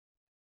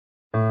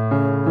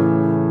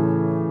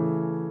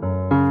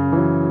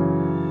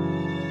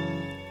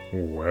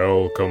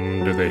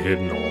Welcome to the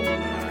Hidden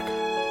Almanac.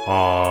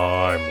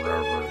 I'm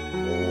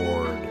Reverend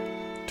Ward.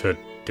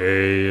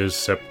 Today is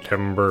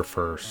September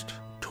 1st,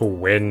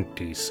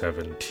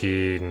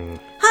 2017.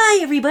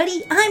 Hi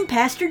everybody, I'm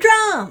Pastor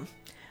Drum.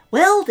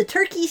 Well, the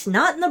turkey's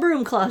not in the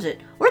broom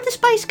closet or the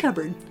spice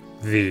cupboard.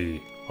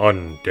 The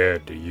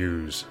undead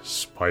use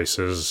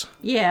spices.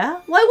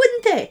 Yeah, why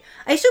wouldn't they?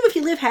 I assume if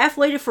you live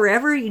halfway to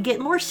forever, you'd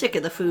get more sick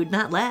of the food,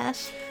 not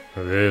less.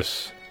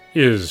 This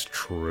is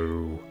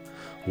true.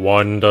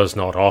 One does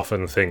not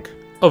often think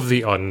of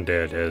the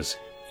undead as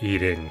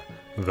eating,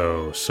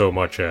 though so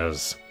much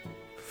as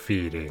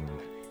feeding.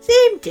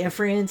 Same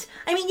difference.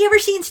 I mean, you ever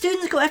seen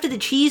students go after the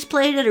cheese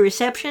plate at a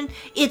reception?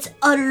 It's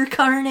utter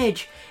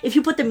carnage. If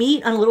you put the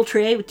meat on a little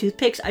tray with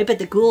toothpicks, I bet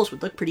the ghouls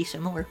would look pretty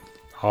similar.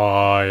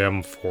 I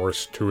am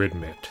forced to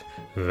admit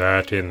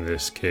that in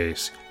this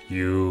case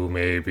you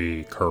may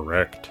be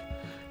correct.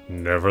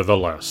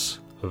 Nevertheless,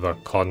 the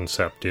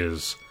concept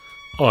is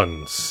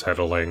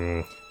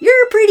unsettling.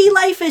 You're a pretty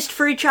lifeist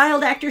for a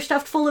child actor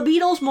stuffed full of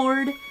beetles,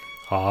 Mord.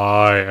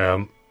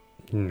 No,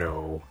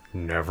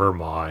 never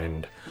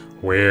mind.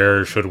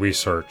 Where should we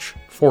search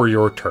for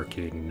your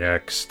turkey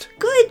next?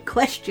 Good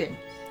question.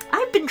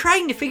 I've been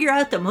trying to figure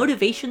out the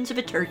motivations of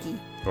a turkey.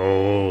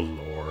 Oh,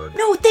 Lord.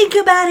 No, think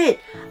about it.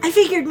 I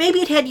figured maybe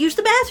it had used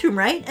the bathroom,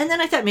 right? And then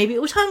I thought maybe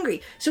it was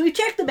hungry. So we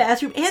checked the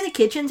bathroom and the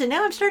kitchens, and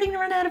now I'm starting to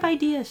run out of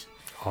ideas.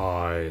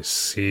 I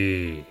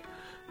see.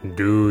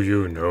 Do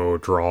you know,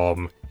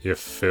 Drom, if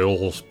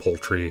Phil's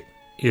poultry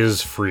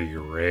is free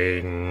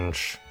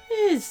range?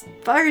 As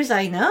far as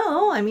I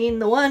know, I mean,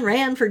 the one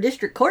ran for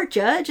district court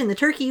judge, and the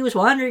turkey was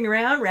wandering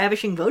around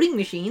ravishing voting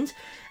machines.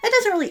 That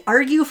doesn't really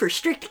argue for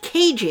strict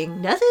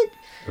caging, does it?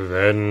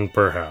 Then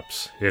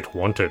perhaps it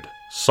wanted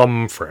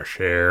some fresh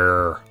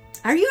air.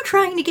 Are you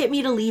trying to get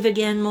me to leave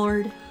again,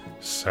 Mord?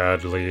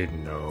 Sadly,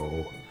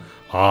 no.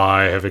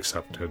 I have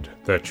accepted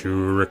that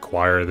you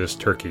require this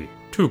turkey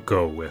to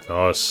go with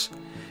us.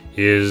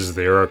 Is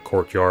there a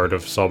courtyard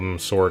of some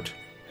sort?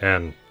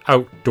 An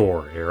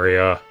outdoor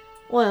area?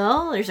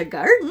 Well, there's a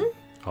garden.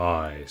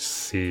 I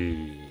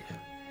see.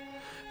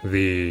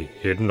 The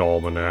Hidden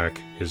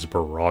Almanac is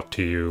brought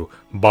to you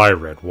by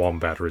Red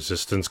Wombat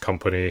Resistance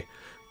Company,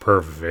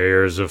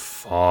 purveyors of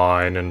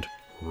fine and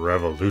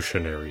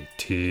revolutionary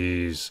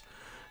teas.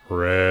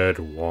 Red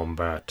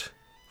Wombat,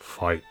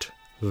 fight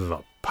the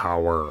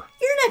power.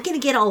 You're not going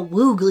to get all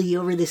woogly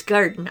over this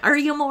garden, are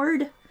you,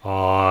 Mord?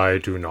 I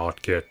do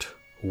not get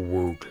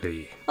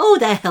woogly. Oh,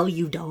 the hell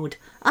you don't.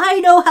 I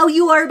know how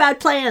you are about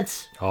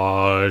plants.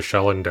 I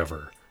shall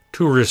endeavor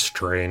to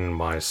restrain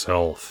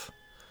myself.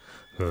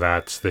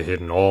 That's the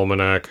Hidden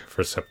Almanac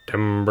for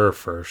September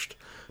 1st,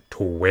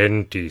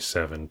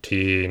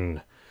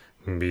 2017.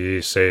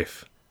 Be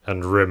safe,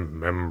 and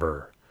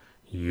remember,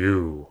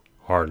 you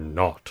are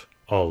not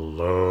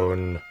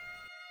alone.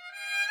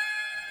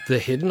 The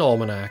Hidden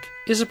Almanac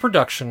is a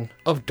production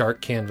of Dark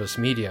Canvas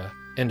Media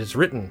and is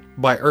written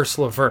by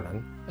Ursula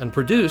Vernon and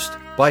produced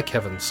by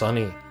Kevin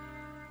Sonney.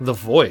 The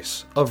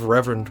voice of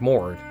Reverend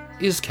Mord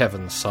is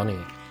Kevin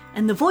Sonney.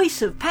 And the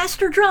voice of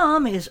Pastor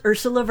Drum is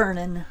Ursula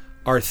Vernon.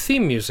 Our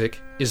theme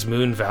music is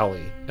Moon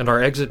Valley, and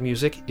our exit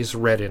music is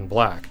Red in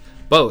Black,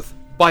 both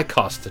by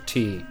Costa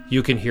T.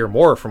 You can hear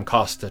more from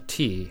Costa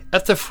T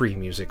at the Free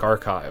Music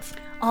Archive.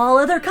 All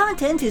other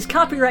content is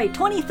copyright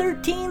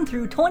 2013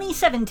 through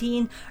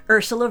 2017,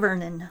 Ursula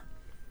Vernon.